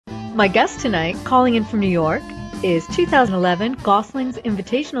My guest tonight, calling in from New York, is 2011 Goslings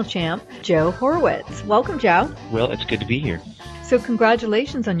Invitational champ, Joe Horowitz. Welcome, Joe. Well, it's good to be here. So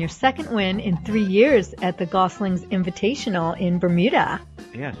congratulations on your second win in 3 years at the Goslings Invitational in Bermuda.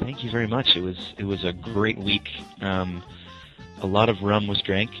 Yeah, thank you very much. It was a great week. A lot of rum was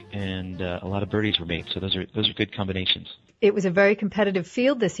drank, and a lot of birdies were made. So those are good combinations. It was a very competitive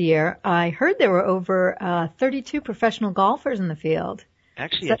field this year. I heard there were over 32 professional golfers in the field.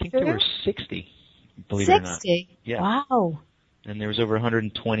 Actually, I think there were 60, believe 60? It or not. Yeah. Wow. And there was over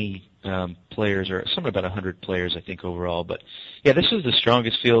 120 players, or somewhere about 100 players, I think, overall. But, yeah, this was the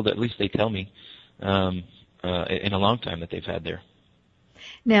strongest field, at least they tell me, in a long time that they've had there.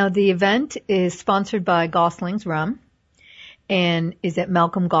 Now, the event is sponsored by Goslings Rum. And is it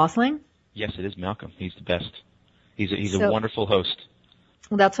Malcolm Gosling? Yes, it is Malcolm. He's the best. He's a wonderful host.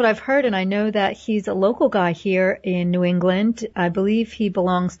 Well, that's what I've heard, and I know that he's a local guy here in New England. I believe he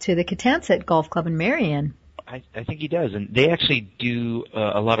belongs to the Catanset Golf Club in Marion. I think he does, and they actually do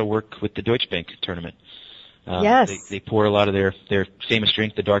a lot of work with the Deutsche Bank tournament. Yes. They pour a lot of their famous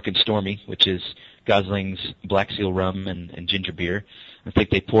drink, the Dark and Stormy, which is Gosling's Black Seal rum and ginger beer. I think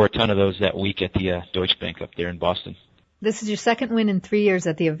they pour a ton of those that week at the Deutsche Bank up there in Boston. This is your second win in 3 years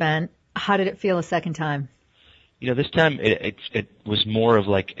at the event. How did it feel a second time? You know, this time it was more of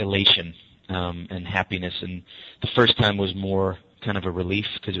like elation and happiness, and the first time was more kind of a relief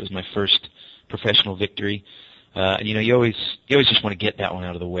because it was my first professional victory. And you know, you always just want to get that one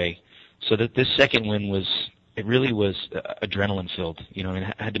out of the way. So that this second win really was adrenaline filled. You know,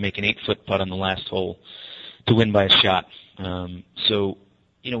 I had to make an 8-foot putt on the last hole to win by a shot. So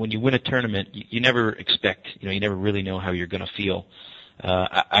you know, when you win a tournament, you never expect, you know, you never really know how you're going to feel.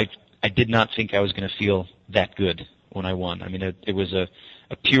 I did not think I was going to feel that good when I won. I mean, it was a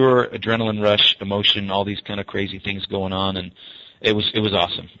pure adrenaline rush, emotion, all these kind of crazy things going on, and it was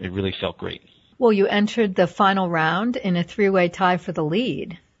awesome. It really felt great. Well, you entered the final round in a 3-way tie for the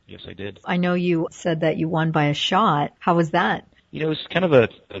lead. Yes, I did. I know you said that you won by a shot. How was that? You know, it was kind of a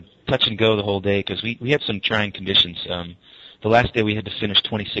touch and go the whole day because we had some trying conditions. The last day we had to finish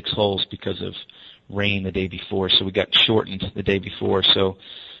 26 holes because of rain the day before, so we got shortened the day before. So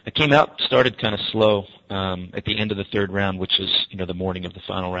I came out, started kind of slow at the end of the third round, which was, you know, the morning of the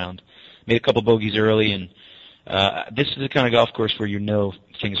final round. Made a couple bogeys early, and this is the kind of golf course where you know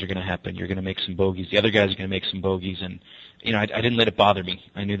things are going to happen. You're going to make some bogeys. The other guys are going to make some bogeys, and you know, I didn't let it bother me.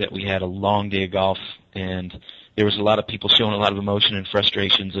 I knew that we had a long day of golf, and there was a lot of people showing a lot of emotion and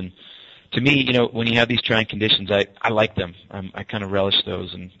frustrations. And to me, you know, when you have these trying conditions, I like them. I kind of relish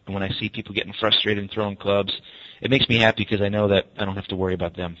those, and when I see people getting frustrated and throwing clubs, it makes me happy because I know that I don't have to worry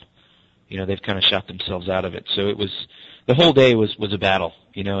about them. You know, they've kind of shot themselves out of it. So it was, the whole day was a battle,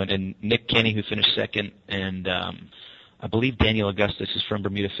 you know, and Nick Kenny, who finished second, and I believe Daniel Augustus is from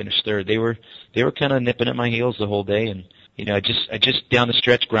Bermuda, finished third. They were kind of nipping at my heels the whole day, and you know, I just down the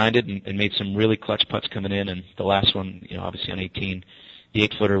stretch grinded and made some really clutch putts coming in, and the last one, you know, obviously on 18, the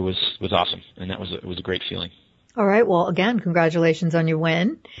 8-footer was awesome, and it was a great feeling. All right. Well, again, congratulations on your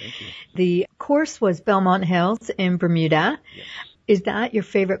win. Thank you. The course was Belmont Hills in Bermuda. Yes. Is that your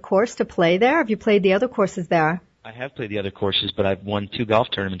favorite course to play there? Have you played the other courses there? I have played the other courses, but I've won 2 golf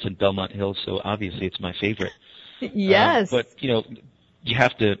tournaments in Belmont Hills, so obviously it's my favorite. Yes. But, you know, you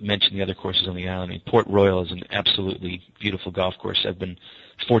have to mention the other courses on the island. I mean, Port Royal is an absolutely beautiful golf course. I've been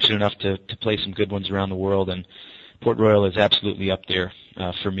fortunate enough to play some good ones around the world, and Port Royal is absolutely up there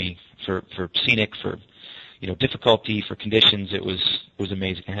for me, for scenic, for, you know, difficulty, for conditions. It was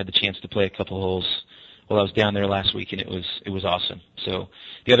amazing. I had the chance to play a couple holes while I was down there last week, and it was awesome. So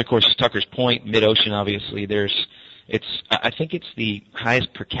the other course is Tucker's Point, mid-ocean, obviously. I think it's the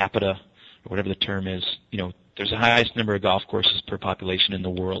highest per capita, or whatever the term is. You know, there's the highest number of golf courses per population in the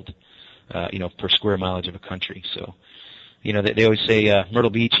world, you know, per square mileage of a country. So, you know, they always say Myrtle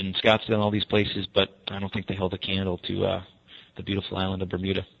Beach and Scottsdale and all these places, but I don't think they hold a candle to the beautiful island of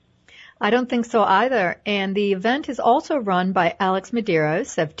Bermuda. I don't think so either. And the event is also run by Alex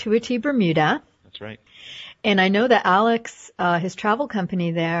Medeiros of Tuiuti Bermuda. That's right. And I know that Alex, his travel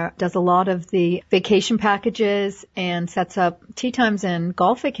company there, does a lot of the vacation packages and sets up tee times and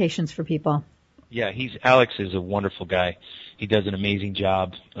golf vacations for people. Yeah, Alex is a wonderful guy. He does an amazing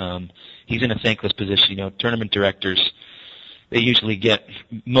job. He's in a thankless position. You know, tournament directors, they usually get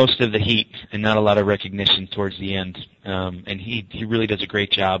most of the heat and not a lot of recognition towards the end. And he really does a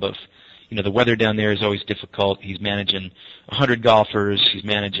great job of, you know, the weather down there is always difficult. He's managing 100 golfers. He's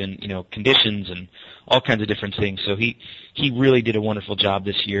managing, you know, conditions and all kinds of different things. So he really did a wonderful job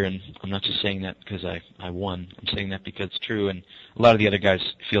this year, and I'm not just saying that because I won. I'm saying that because it's true, and a lot of the other guys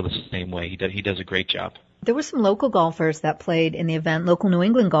feel the same way. He does a great job. There were some local golfers that played in the event, local New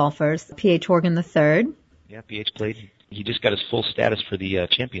England golfers, P.H. Horgan III. Yeah, PH played. He just got his full status for the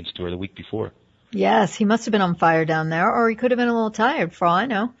Champions Tour the week before. Yes, he must have been on fire down there, or he could have been a little tired, for all I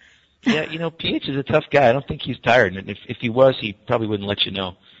know. Yeah, PH is a tough guy. I don't think he's tired, and if he was, he probably wouldn't let you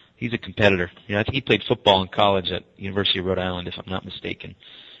know. He's a competitor. I think he played football in college at University of Rhode Island, if I'm not mistaken.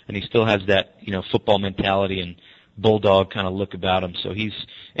 And he still has that, football mentality and bulldog kind of look about him. So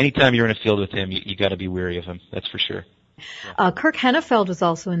anytime you're in a field with him, you got to be wary of him. That's for sure. Kirk Hennefeld was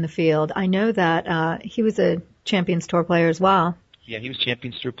also in the field. I know that he was a Champions Tour player as well. Yeah, he was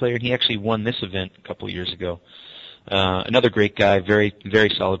Champions Tour player, and he actually won this event a couple of years ago. Another great guy, very, very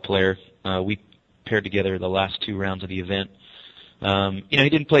solid player. We paired together the last 2 rounds of the event. He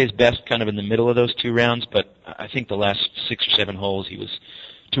didn't play his best kind of in the middle of those 2 rounds, but I think the last 6 or 7 holes he was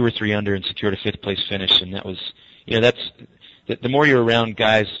 2 or 3 under and secured a 5th place finish, and that was, the more you're around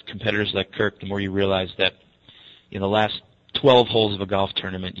guys, competitors like Kirk, the more you realize that in the last 12 holes of a golf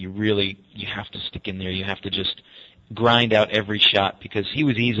tournament, you have to stick in there. You have to just grind out every shot, because he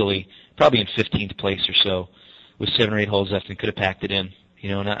was easily probably in 15th place or so with 7 or 8 holes left and could have packed it in.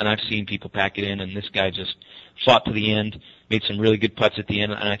 And I've seen people pack it in, and this guy just fought to the end, made some really good putts at the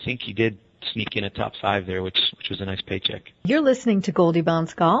end, and I think he did sneak in a top 5 there, which was a nice paycheck. You're listening to Goldie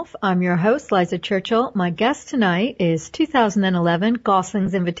Bounce Golf. I'm your host, Liza Churchill. My guest tonight is 2011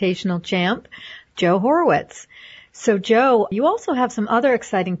 Goslings Invitational champ, Joe Horowitz. So, Joe, you also have some other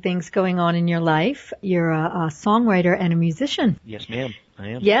exciting things going on in your life. You're a songwriter and a musician. Yes, ma'am. I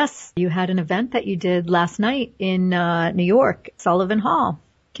am. Yes. You had an event that you did last night in New York, Sullivan Hall.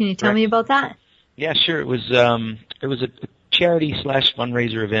 Can you tell me about that? Yeah, sure. It was a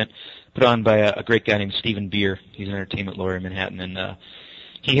charity/fundraiser event put on by a great guy named Stephen Beer. He's an entertainment lawyer in Manhattan, and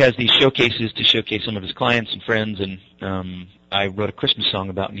he has these showcases to showcase some of his clients and friends, and I wrote a Christmas song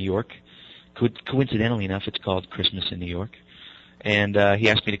about New York. Coincidentally enough, it's called Christmas in New York. And he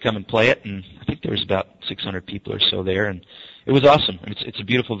asked me to come and play it, and I think there was about 600 people or so there, and it was awesome. It's a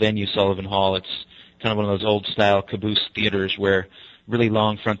beautiful venue, Sullivan Hall. It's kind of one of those old-style caboose theaters where really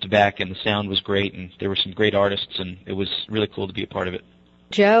long front to back, and the sound was great, and there were some great artists, and it was really cool to be a part of it.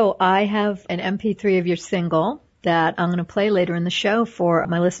 Joe, I have an MP3 of your single that I'm going to play later in the show for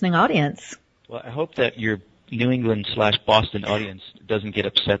my listening audience. Well, I hope that your New England/Boston audience doesn't get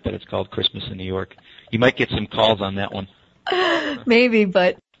upset that it's called Christmas in New York. You might get some calls on that one. Maybe,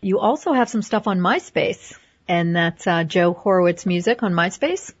 but you also have some stuff on MySpace, and that's Joe Horowitz Music on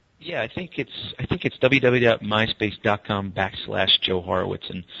MySpace. Yeah, I think it's www.myspace.com/Joe Horowitz,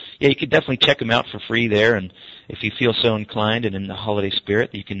 and yeah, you can definitely check him out for free there. And if you feel so inclined and in the holiday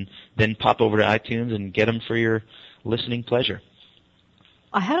spirit, you can then pop over to iTunes and get them for your listening pleasure.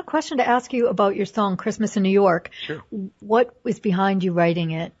 I had a question to ask you about your song "Christmas in New York." Sure. What was behind you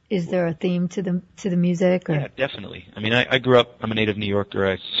writing it? Is there a theme to the music? Or? Yeah, definitely. I mean, I grew up. I'm a native New Yorker.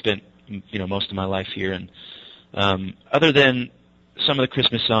 I spent most of my life here, and other than some of the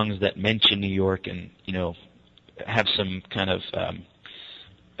Christmas songs that mention New York and have some kind of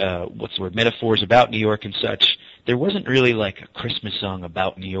metaphors about New York and such, there wasn't really like a Christmas song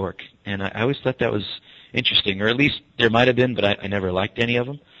about New York, and I always thought that was interesting, or at least there might have been, but I never liked any of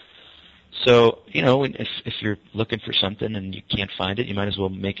them. So, if you're looking for something and you can't find it, you might as well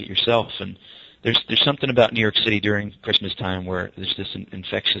make it yourself. And there's something about New York City during Christmas time where there's this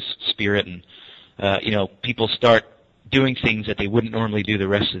infectious spirit, and people start doing things that they wouldn't normally do the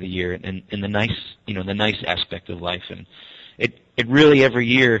rest of the year, and in the nice aspect of life. And it really every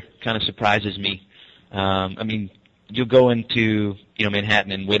year kind of surprises me. I mean, you'll go into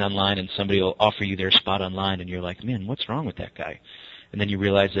Manhattan and wait online, and somebody will offer you their spot online, and you're like, man, what's wrong with that guy? And then you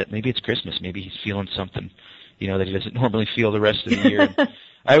realize that maybe it's Christmas, maybe he's feeling something, that he doesn't normally feel the rest of the year. And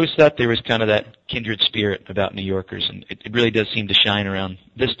I always thought there was kind of that kindred spirit about New Yorkers, and it really does seem to shine around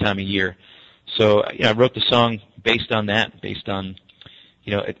this time of year. So I wrote the song based on that, based on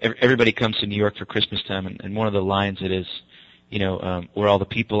everybody comes to New York for Christmas time, and one of the lines it is, where all the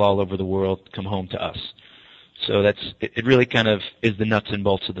people all over the world come home to us. So it really kind of is the nuts and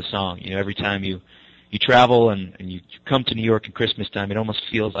bolts of the song. Every time you travel and you come to New York at Christmas time, it almost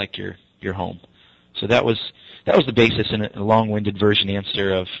feels like you're home. So that was the basis in a long-winded version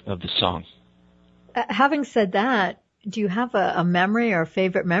answer of the song. Having said that, do you have a memory or a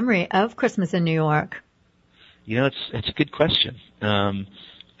favorite memory of Christmas in New York? It's a good question.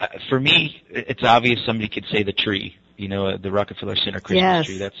 For me, it's obvious. Somebody could say the tree, the Rockefeller Center Christmas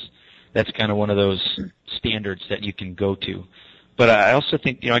tree. That's kind of one of those standards that you can go to. But I also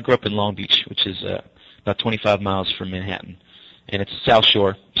think, I grew up in Long Beach, which is about 25 miles from Manhattan, and it's South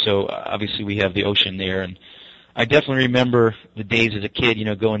Shore, so obviously we have the ocean there. And I definitely remember the days as a kid,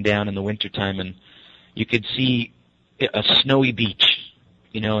 going down in the wintertime and, you could see a snowy beach,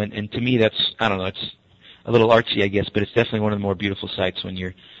 and to me that's, I don't know, it's a little artsy, I guess, but it's definitely one of the more beautiful sights when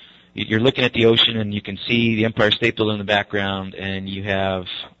you're looking at the ocean and you can see the Empire State Building in the background, and you have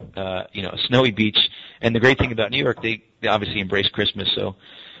a snowy beach. And the great thing about New York, they obviously embrace Christmas, so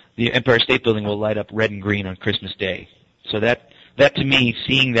the Empire State Building will light up red and green on Christmas Day. So that to me,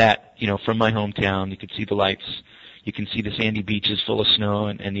 seeing that, from my hometown, you could see the lights, you can see the sandy beaches full of snow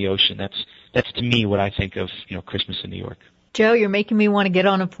and the ocean. That's to me what I think of, Christmas in New York. Joe, you're making me want to get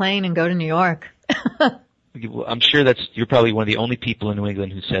on a plane and go to New York. Well, I'm sure you're probably one of the only people in New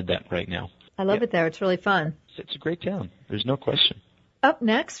England who said that right now. I love it there. It's really fun. It's a great town. There's no question. Up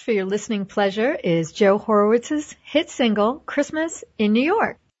next for your listening pleasure is Joe Horowitz's hit single, Christmas in New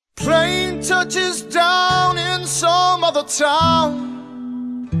York. Plane touches down in some other town.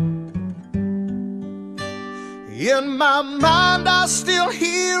 In my mind I still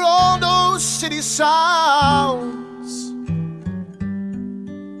hear all those city sounds.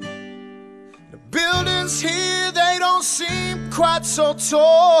 The buildings here, they don't seem quite so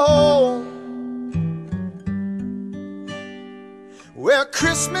tall. Where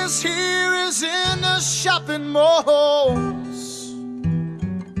Christmas here is in the shopping malls.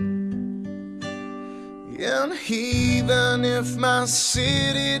 And even if my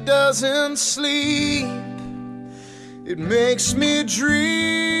city doesn't sleep, it makes me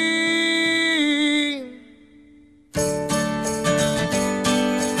dream.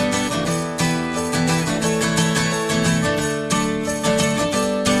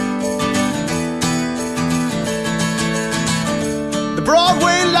 The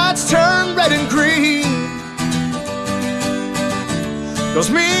Broadway lights turn red and green. Those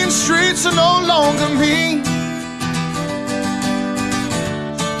mean streets are no longer mean.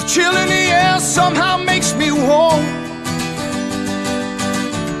 The chill in the air somehow makes me warm.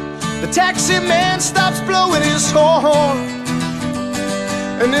 The taxi man stops blowing his horn.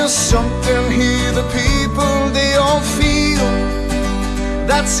 And there's something here the people, they all feel.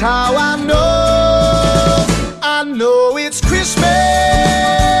 That's how I know it's Christmas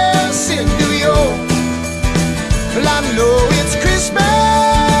in New York. Well, I know it's Christmas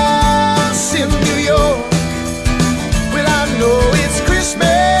in New York. Well, I know it's Christmas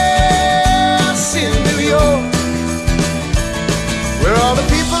in New York, where all the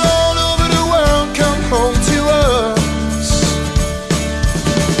people all over the world come home to us.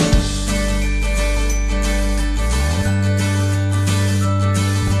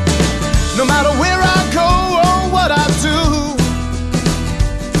 No matter where I go or what I do,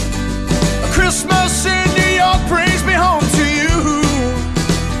 a Christmas in New York brings me home to you.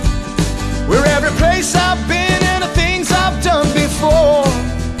 Where every place I've been and the things I've done before,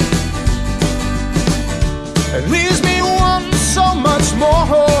 it leaves me wanting so much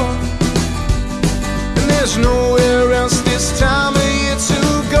more. And there's nowhere else this time of year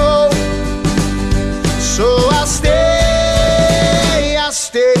to go. So I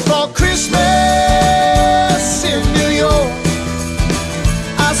stay for Christmas in New York.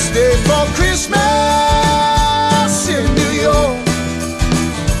 I stay for Christmas in New York.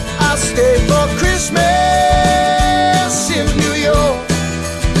 I stay for Christmas in New York,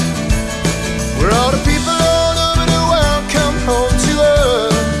 where all the people all over the world come home to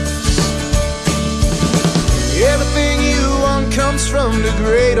us. Everything you want comes from the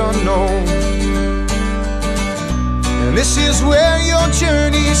great unknown, and this is where your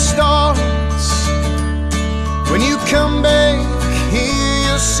journey starts. When you come back here,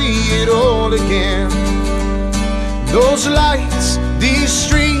 you'll see it all again. Those lights, these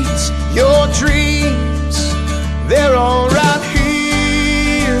streets, your dreams, they're all right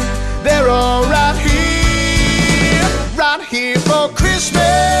here. They're all right here. Right here for Christmas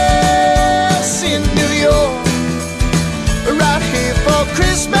in New York. Right here for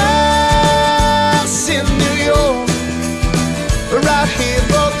Christmas in New York. Right here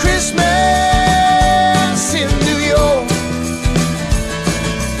for Christmas in New York,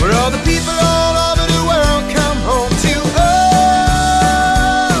 where all the people all over the world come home to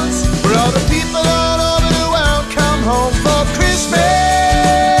us. Where all the people all over the world come home for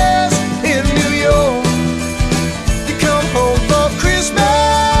Christmas in New York. You come home for Christmas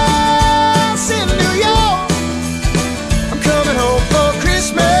in New York. I'm coming home for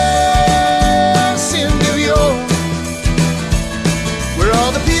Christmas in New York, where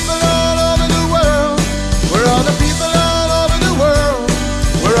all the people all over the world, where all the people all over the world,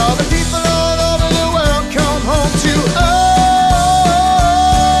 where all the people all over the world come home to us.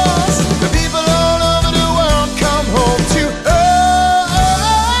 The people all over the world come home to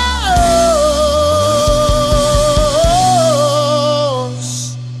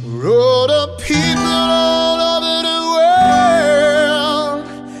us. Where all the people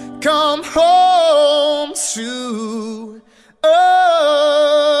come home to us.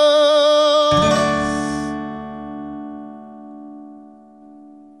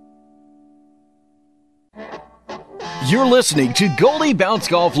 You're listening to Goldie Bounce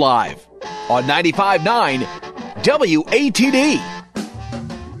Golf Live on 95.9 WATD.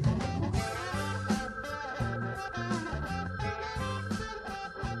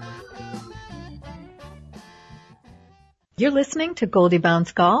 You're listening to Goldie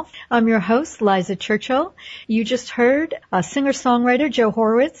Bounce Golf. I'm your host, Liza Churchill. You just heard singer-songwriter Joe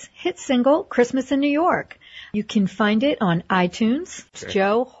Horowitz' hit single, Christmas in New York. You can find it on iTunes. It's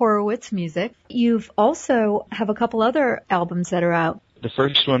Joe Horowitz Music. You've also have a couple other albums that are out. The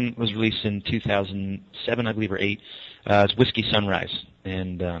first one was released in 2007, I believe, or 8. It's Whiskey Sunrise,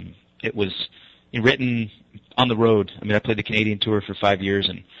 and it was written on the road. I mean, I played the Canadian tour for 5 years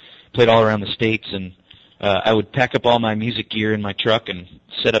and played all around the States, and I would pack up all my music gear in my truck and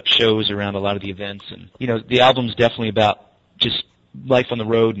set up shows around a lot of the events. And, the album's definitely about just life on the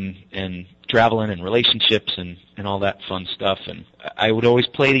road and traveling and relationships and all that fun stuff. And I would always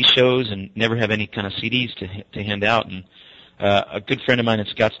play these shows and never have any kind of CDs to hand out. And a good friend of mine in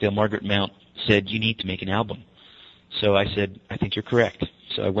Scottsdale, Margaret Mount, said, "You need to make an album." So I said, "I think you're correct."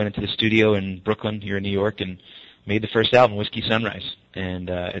 So I went into the studio in Brooklyn, here in New York, and made the first album, Whiskey Sunrise. And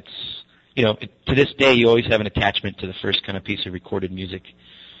it's... to this day, you always have an attachment to the first kind of piece of recorded music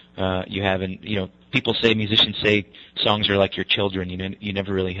you have. And, musicians say songs are like your children. You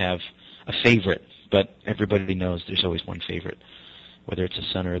never really have a favorite, but everybody knows there's always one favorite, whether it's a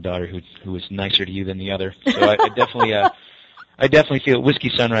son or a daughter who is nicer to you than the other. So I definitely feel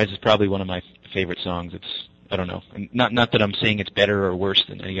Whiskey Sunrise is probably one of my favorite songs. I don't know. Not that I'm saying it's better or worse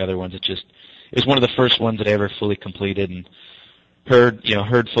than any other ones. It was one of the first ones that I ever fully completed and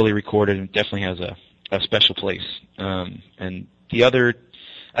heard fully recorded, and it definitely has a special place. And the other,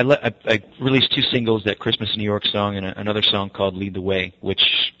 I released 2 singles, that Christmas in New York song and another song called Lead the Way, which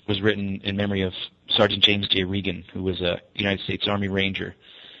was written in memory of Sergeant James J. Regan, who was a United States Army Ranger.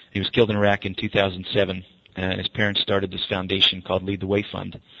 He was killed in Iraq in 2007, and his parents started this foundation called Lead the Way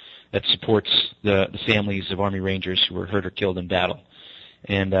Fund that supports the families of Army Rangers who were hurt or killed in battle.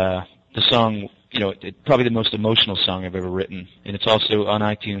 And the song, it's probably the most emotional song I've ever written, and it's also on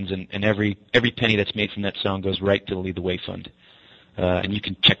iTunes, and every penny that's made from that song goes right to the Lead the Way Fund. And you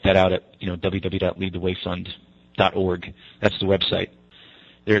can check that out at www.leadthewayfund.org. That's the website.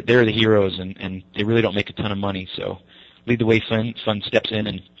 They're the heroes, and they really don't make a ton of money, so Lead the Way Fund steps in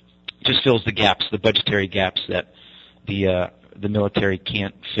and just fills the gaps, the budgetary gaps that the military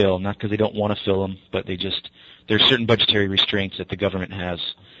can't fill. Not because they don't want to fill them, but there's certain budgetary restraints that the government has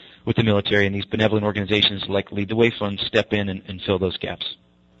with the military, and these benevolent organizations like Lead the Way Fund step in and fill those gaps.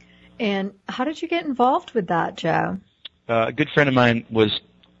 And how did you get involved with that, Joe? A good friend of mine was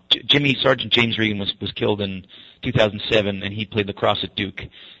Sergeant James Regan was killed in 2007, and he played lacrosse at Duke.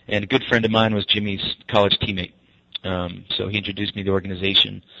 And a good friend of mine was Jimmy's college teammate. So he introduced me to the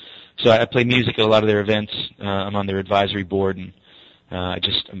organization. So I play music at a lot of their events. I'm on their advisory board, and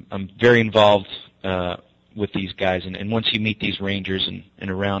I'm very involved with these guys. And once you meet these Rangers and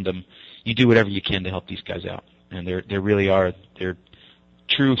around them, you do whatever you can to help these guys out. And they really are. They're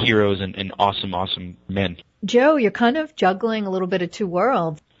true heroes and awesome men. Joe, you're kind of juggling a little bit of 2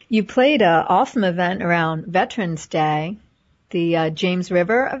 worlds. You played an awesome event around Veterans Day, the James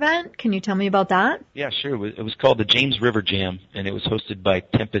River event. Can you tell me about that? Yeah, sure. It was called the James River Jam, and it was hosted by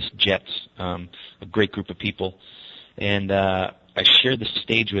Tempest Jets, a great group of people. And I shared the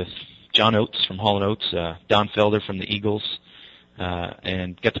stage with John Oates from Hall & Oates, Don Felder from the Eagles,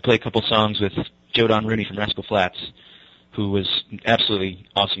 and got to play a couple songs with Joe Don Rooney from Rascal Flatts, who was an absolutely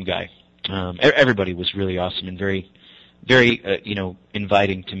awesome guy. Everybody was really awesome and very, very,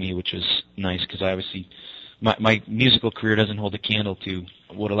 inviting to me, which was nice because I obviously, my musical career doesn't hold a candle to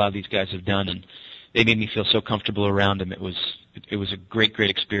what a lot of these guys have done, and they made me feel so comfortable around them. It was a great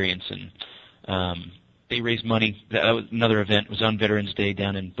experience, and they raised money. That was another event. It was on Veterans Day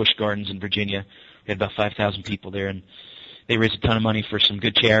down in Busch Gardens in Virginia. We had about 5,000 people there, and they raised a ton of money for some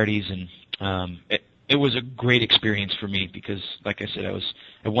good charities, and it was a great experience for me because, like I said, I was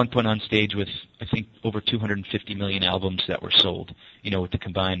at one point on stage with, I think, over 250 million albums that were sold, with the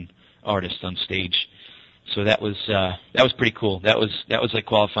combined artists on stage. So that was pretty cool. That was like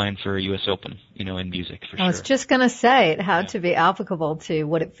qualifying for a U.S. Open, in music for sure. I was just going to say it had to be applicable to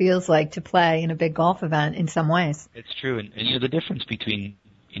what it feels like to play in a big golf event in some ways. It's true. And the difference between,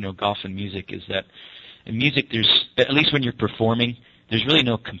 golf and music is that in music there's, at least when you're performing, there's really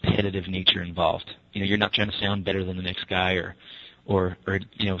no competitive nature involved. You're not trying to sound better than the next guy or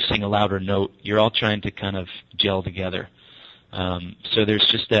sing a louder note. You're all trying to kind of gel together. So there's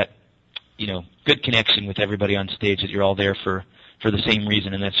just that good connection with everybody on stage, that you're all there for the same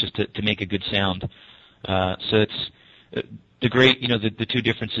reason, and that's just to make a good sound. So it's the great, the two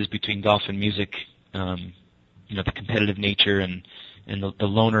differences between golf and music, the competitive nature and the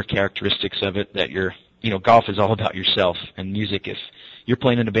loner characteristics of it, that golf is all about yourself, and music, if you're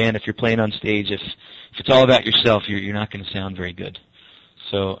playing in a band, if you're playing on stage, if it's all about yourself, you're not going to sound very good.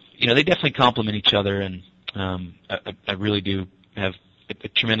 So, they definitely complement each other, and I really do have a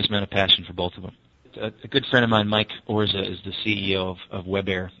tremendous amount of passion for both of them. A good friend of mine, Mike Orza, is the CEO of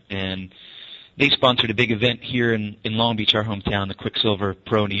WebAir, and they sponsored a big event here in Long Beach, our hometown, the Quicksilver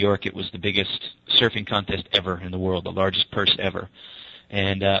Pro New York. It was the biggest surfing contest ever in the world, the largest purse ever.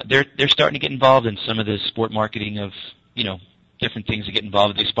 And they're starting to get involved in some of the sport marketing of, different things to get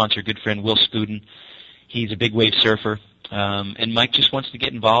involved. They sponsor a good friend, Will Spuden. He's a big wave surfer. And Mike just wants to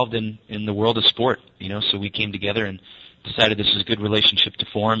get involved in the world of sport, so we came together and decided this is a good relationship to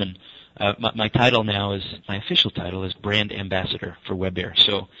form. And my title now my official title is Brand Ambassador for WebAir.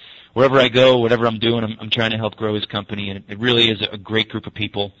 So wherever I go, whatever I'm doing, I'm trying to help grow his company. And it really is a great group of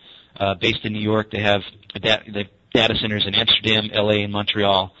people based in New York. They have data centers in Amsterdam, LA, and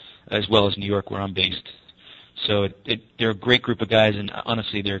Montreal, as well as New York, where I'm based. So they're a great group of guys, and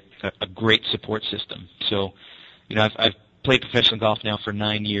honestly, they're a great support system. So, I've played professional golf now for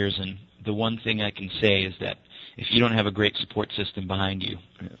 9 years, and the one thing I can say is that if you don't have a great support system behind you,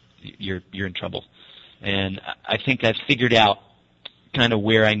 you're in trouble. And I think I've figured out kind of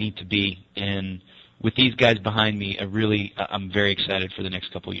where I need to be, and with these guys behind me, I'm very excited for the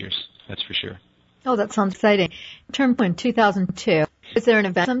next couple of years. That's for sure. Oh, that sounds exciting. Turn pro in 2002. Is there an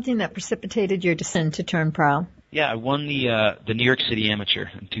event, something that precipitated your decision to turn pro? Yeah, I won the New York City Amateur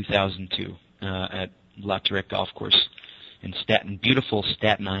in 2002 at La Tourette Golf Course in beautiful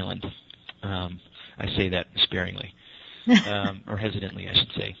Staten Island. I say that sparingly, or hesitantly, I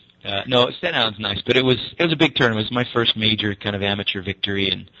should say. No, Staten Island's nice, but it was a big tournament. It was my first major kind of amateur victory,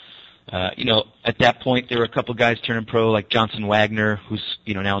 and at that point there were a couple guys turning pro, like Johnson Wagner, who's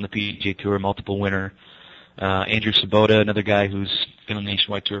now on the PGA Tour, multiple winner. Andrew Sabota, another guy who's been on the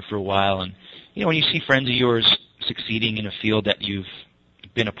Nationwide Tour for a while, and when you see friends of yours succeeding in a field that you've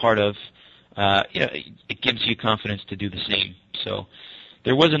been a part of, it gives you confidence to do the same. So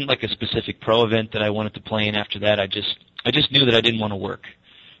there wasn't like a specific pro event that I wanted to play in after that. I just knew that I didn't want to work.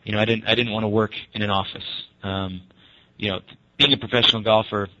 I didn't want to work in an office. Being a professional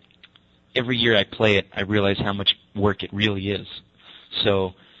golfer, every year I play it, I realize how much work it really is.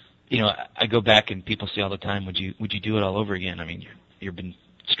 So, I go back and people say all the time, would you do it all over again? I mean, you've been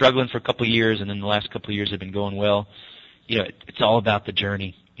struggling for a couple of years, and then the last couple of years have been going well. It's all about the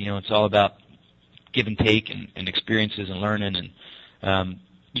journey. It's all about give and take and experiences and learning. And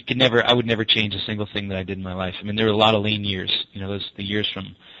I would never change a single thing that I did in my life. I mean, there were a lot of lean years. The years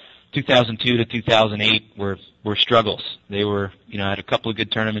from 2002 to 2008 were struggles. They were, I had a couple of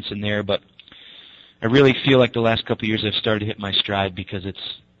good tournaments in there, but I really feel like the last couple of years I've started to hit my stride because it's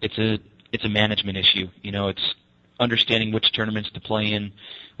a management issue. It's understanding which tournaments to play in,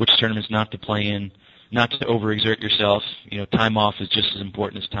 which tournaments not to play in, not to overexert yourself. Time off is just as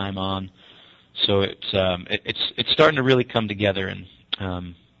important as time on. So it's starting to really come together, and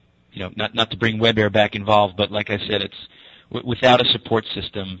not to bring WebAir back involved, but like I said, it's without a support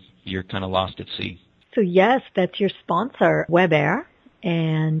system, you're kind of lost at sea. So yes, that's your sponsor, WebAir.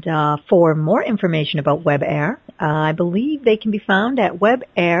 And for more information about WebAir, I believe they can be found at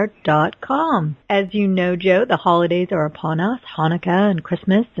webair.com. As you know, Joe, the holidays are upon us, Hanukkah and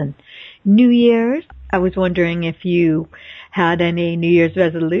Christmas and New Year's. I was wondering if you had any New Year's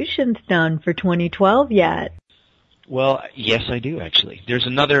resolutions done for 2012 yet. Well, yes, I do, actually. There's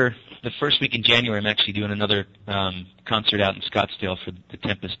the first week in January, I'm actually doing another concert out in Scottsdale for the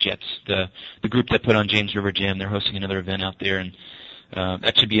Tempest Jets, the group that put on James River Jam. They're hosting another event out there, and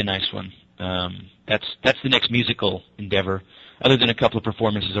that should be a nice one. That's the next musical endeavor, other than a couple of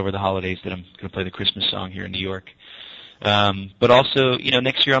performances over the holidays that I'm going to play the Christmas song here in New York. But also,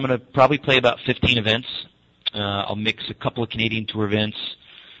 next year I'm going to probably play about 15 events. I'll mix a couple of Canadian Tour events,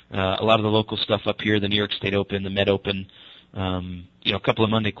 a lot of the local stuff up here, the New York State Open, the Med Open, a couple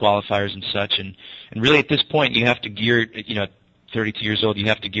of Monday qualifiers and such. And really at this point you have to gear, 32 years old, you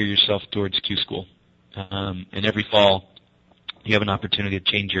have to gear yourself towards Q School. And every fall you have an opportunity to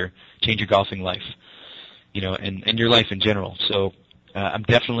change your golfing life, and your life in general. So I'm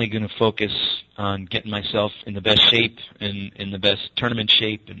definitely going to focus on getting myself in the best shape, in the best tournament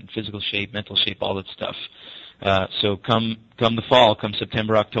shape, and physical shape, mental shape, all that stuff. So come the fall, come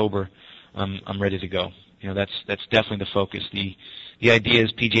September, October, I'm ready to go. that's definitely the focus. The idea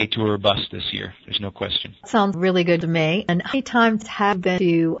is PGA Tour or bust this year. There's no question. Sounds really good to me. And how many times have you been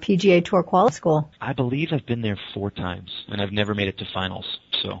to PGA Tour qualifying school? I believe I've been there 4 times, and I've never made it to finals.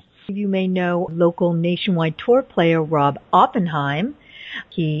 So you may know local Nationwide Tour player Rob Oppenheim.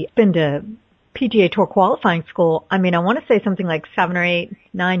 He's been to PGA Tour qualifying school, I want to say something like 7 or 8,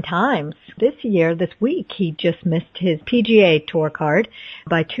 9 times. This week, he just missed his PGA Tour card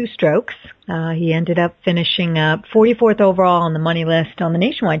by 2 strokes. He ended up finishing up 44th overall on the money list on the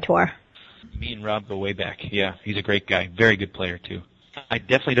Nationwide Tour. Me and Rob go way back. Yeah, he's a great guy. Very good player, too. I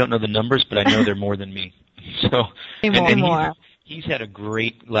definitely don't know the numbers, but I know they're more than me. So, more. He's had a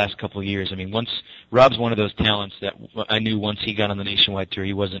great last couple of years. Rob's one of those talents that I knew once he got on the Nationwide Tour,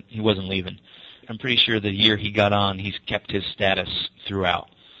 he wasn't leaving. I'm pretty sure the year he got on, he's kept his status throughout.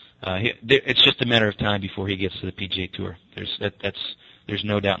 It's just a matter of time before he gets to the PGA Tour. There's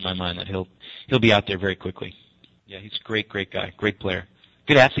no doubt in my mind that he'll be out there very quickly. Yeah, he's a great guy, great player,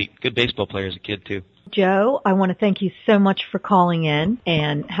 good athlete, good baseball player as a kid too. Joe, I want to thank you so much for calling in,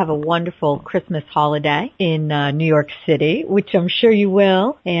 and have a wonderful Christmas holiday in New York City, which I'm sure you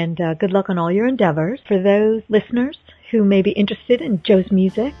will, and good luck on all your endeavors. For those listeners who may be interested in Joe's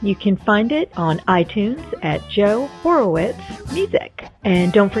music, you can find it on iTunes at Joe Horowitz Music.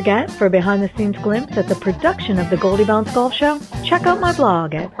 And don't forget, for a behind-the-scenes glimpse at the production of the Goldie Bounce Golf Show, check out my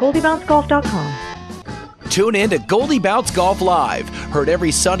blog at goldiebouncegolf.com. Tune in to Goldie Bounce Golf Live, heard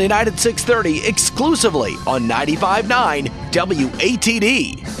every Sunday night at 6:30 exclusively on 95.9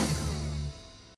 WATD.